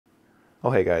Oh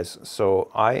hey guys,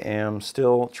 so I am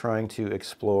still trying to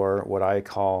explore what I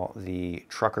call the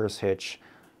trucker's hitch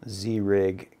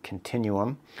Z-rig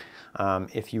continuum.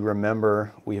 If you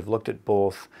remember, we have looked at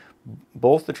both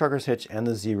the trucker's hitch and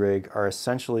the Z-rig are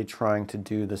essentially trying to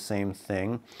do the same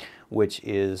thing, which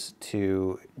is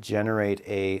to generate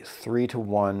a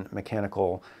 3-to-1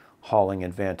 mechanical hauling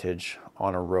advantage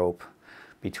on a rope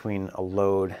between a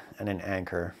load and an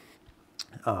anchor.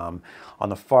 On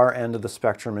the far end of the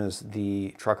spectrum is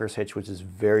the trucker's hitch, which is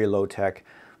very low tech,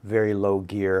 very low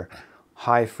gear,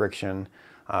 high friction,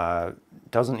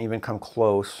 doesn't even come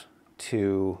close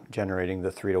to generating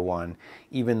the 3-to-1,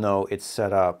 even though it's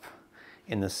set up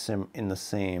in the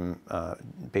same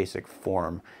basic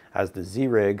form as the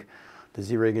Z-rig. The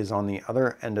Z-rig is on the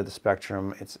other end of the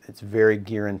spectrum. It's very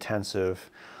gear intensive,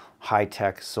 high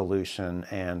tech solution,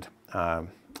 and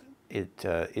it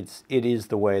is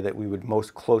the way that we would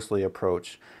most closely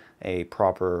approach a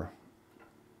proper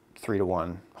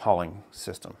 3-to-1 hauling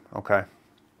system. Okay,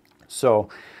 so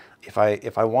if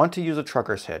I want to use a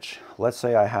trucker's hitch, let's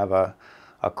say I have a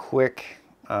quick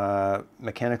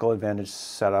mechanical advantage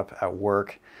setup at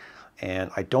work,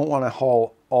 and I don't want to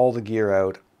haul all the gear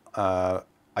out.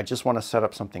 I just want to set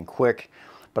up something quick,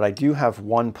 but I do have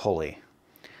one pulley.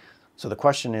 So the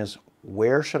question is,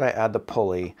 where should I add the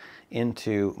pulley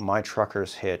into my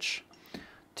trucker's hitch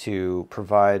to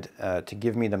provide, to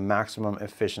give me the maximum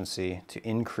efficiency to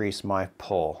increase my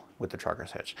pull with the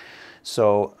trucker's hitch?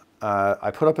 So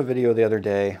I put up a video the other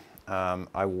day.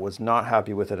 I was not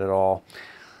happy with it at all.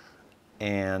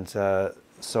 And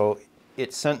so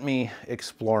it sent me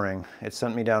exploring. It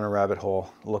sent me down a rabbit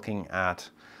hole looking at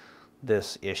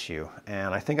this issue.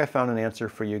 And I think I found an answer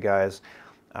for you guys.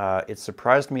 It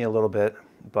surprised me a little bit,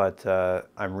 but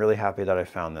I'm really happy that I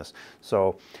found this.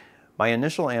 So my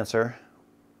initial answer,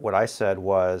 what I said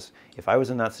was, if I was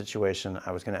in that situation,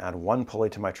 I was going to add one pulley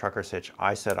to my trucker's hitch.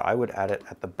 I said I would add it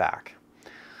at the back.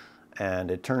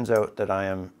 And it turns out that I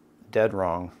am dead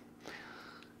wrong.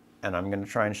 And I'm going to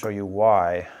try and show you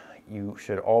why you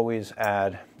should always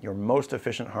add your most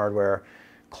efficient hardware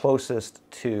closest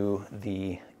to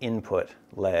the input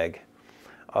leg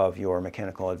of your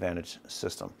mechanical advantage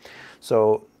system.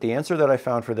 So the answer that I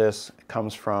found for this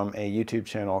comes from a YouTube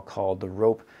channel called the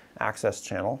Rope Access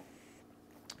Channel.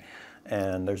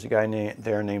 And there's a guy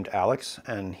there named Alex,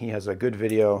 and he has a good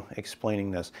video explaining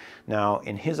this. Now,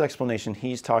 in his explanation,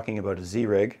 he's talking about a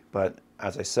Z-rig, but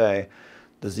as I say,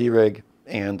 the Z-rig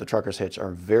and the trucker's hitch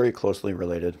are very closely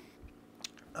related.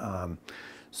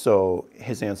 So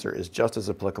his answer is just as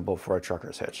applicable for a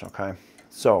trucker's hitch, okay?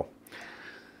 So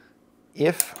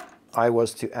if I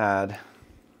was to add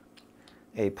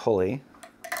a pulley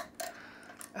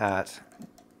at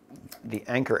the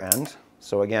anchor end,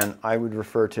 so again, I would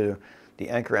refer to the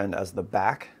anchor end as the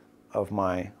back of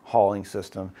my hauling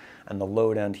system and the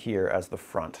load end here as the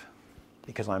front,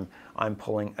 because I'm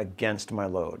pulling against my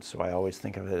load. So I always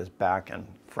think of it as back and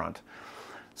front.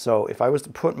 So if I was to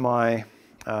put my,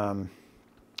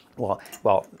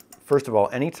 well, first of all,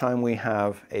 anytime we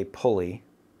have a pulley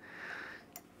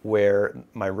where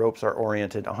my ropes are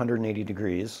oriented 180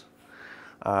 degrees,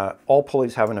 all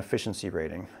pulleys have an efficiency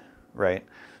rating, right?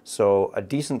 So a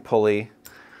decent pulley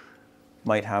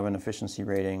might have an efficiency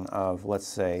rating of, let's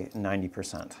say,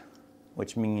 90%,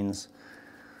 which means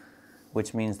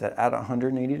that at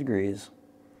 180 degrees,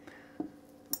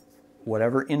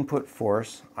 whatever input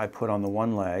force I put on the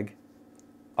one leg,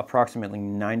 approximately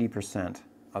 90%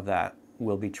 of that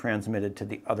will be transmitted to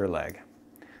the other leg,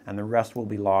 and the rest will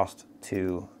be lost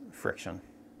to friction,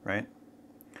 right?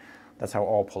 That's how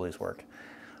all pulleys work.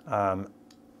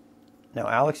 Now,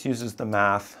 Alex uses the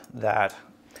math that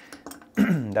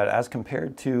that as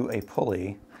compared to a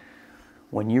pulley,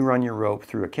 when you run your rope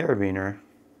through a carabiner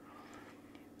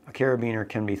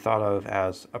can be thought of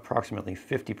as approximately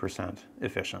 50%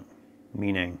 efficient,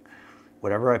 meaning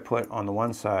whatever I put on the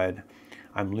one side,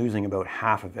 I'm losing about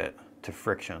half of it to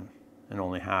friction, and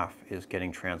only half is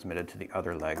getting transmitted to the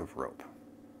other leg of rope.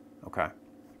 Okay.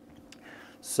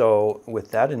 So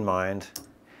with that in mind,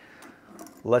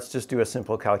 let's just do a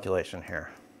simple calculation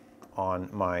here on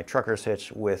my trucker's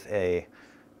hitch with a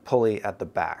pulley at the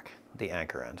back, the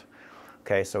anchor end.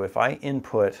 Okay, so if I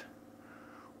input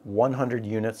 100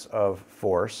 units of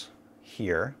force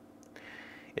here,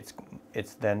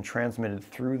 it's then transmitted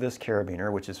through this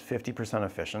carabiner, which is 50%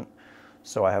 efficient.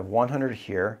 So I have 100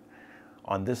 here.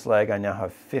 On this leg, I now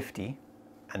have 50,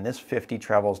 and this 50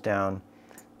 travels down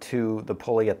to the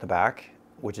pulley at the back,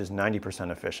 which is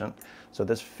 90% efficient. So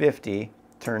this 50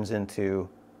 turns into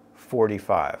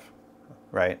 45,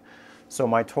 right? So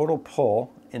my total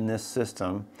pull in this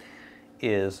system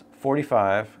is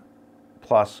 45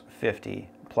 plus 50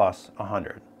 plus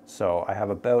 100. So I have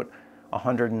about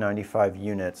 195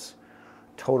 units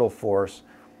total force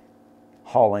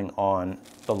hauling on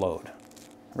the load,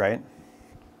 right?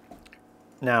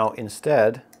 Now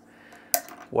instead,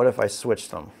 what if I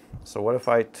switched them? So what if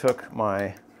I took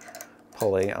my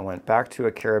pulley, I went back to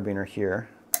a carabiner here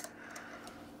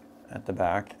at the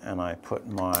back, and I put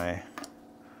my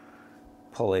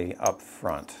pulley up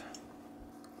front.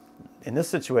 In this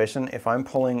situation, if I'm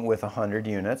pulling with 100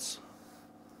 units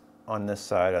on this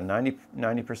side, a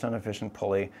 90% efficient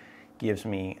pulley gives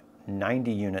me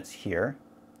 90 units here,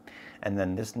 and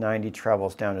then this 90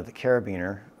 travels down to the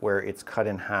carabiner where it's cut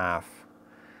in half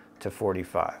to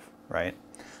 45, right?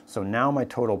 So now my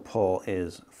total pull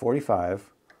is 45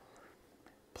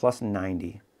 plus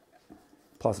 90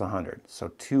 plus 100,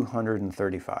 so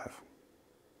 235,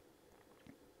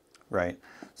 right?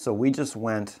 So we just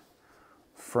went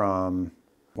from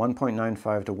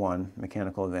 1.95 to 1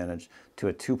 mechanical advantage to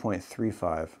a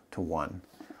 2.35 to 1.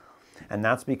 And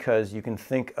that's because you can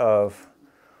think of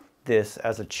this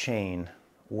as a chain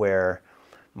where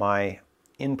my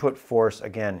input force,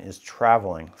 again, is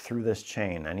traveling through this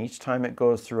chain, and each time it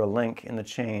goes through a link in the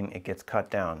chain, it gets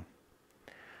cut down.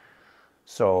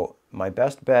 So my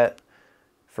best bet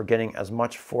for getting as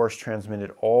much force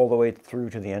transmitted all the way through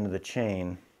to the end of the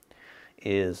chain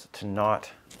is to not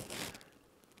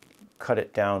cut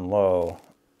it down low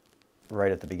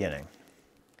right at the beginning,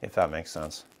 if that makes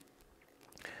sense.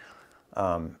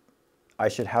 I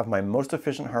should have my most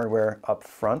efficient hardware up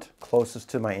front, closest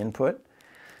to my input,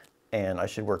 and I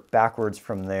should work backwards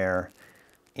from there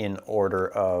in order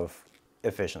of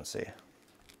efficiency.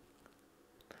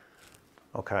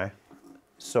 Okay,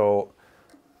 so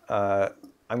I'm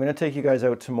going to take you guys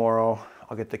out tomorrow.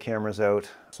 I'll get the cameras out.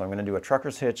 So I'm going to do a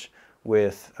trucker's hitch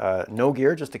with no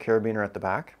gear, just a carabiner at the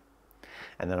back.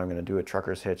 And then I'm going to do a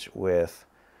trucker's hitch with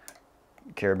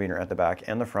carabiner at the back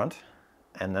and the front.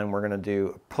 And then we're going to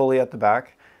do a pulley at the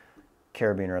back,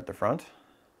 carabiner at the front.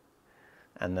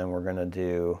 And then we're going to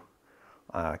do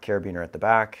carabiner at the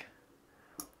back,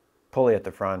 pulley at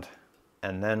the front.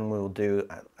 And then we'll do,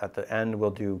 at the end, we'll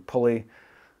do pulley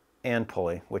and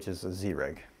pulley, which is a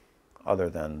Z-rig, other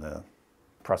than the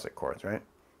prusik cords, right?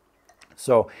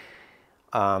 So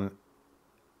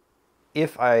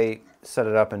if I set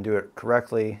it up and do it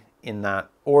correctly in that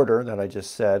order that I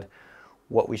just said,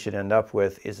 what we should end up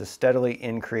with is a steadily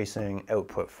increasing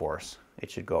output force.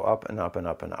 It should go up and up and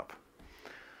up and up.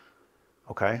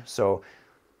 Okay, so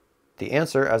the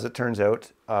answer, as it turns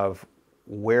out, of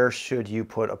where should you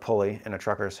put a pulley in a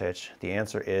trucker's hitch, the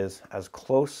answer is as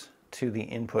close to the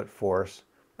input force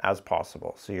as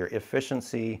possible. So your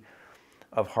efficiency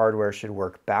of hardware should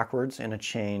work backwards in a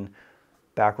chain,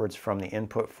 backwards from the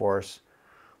input force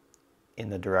in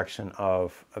the direction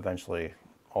of eventually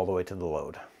all the way to the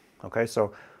load. Okay,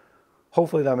 so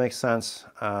hopefully that makes sense.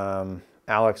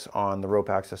 Alex on the Rope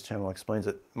Access channel explains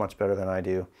it much better than I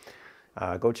do.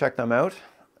 Go check them out.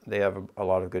 They have a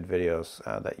lot of good videos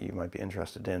that you might be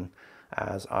interested in,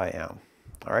 as I am.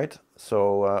 All right,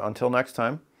 so until next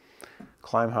time,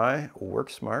 climb high,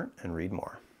 work smart, and read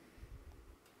more.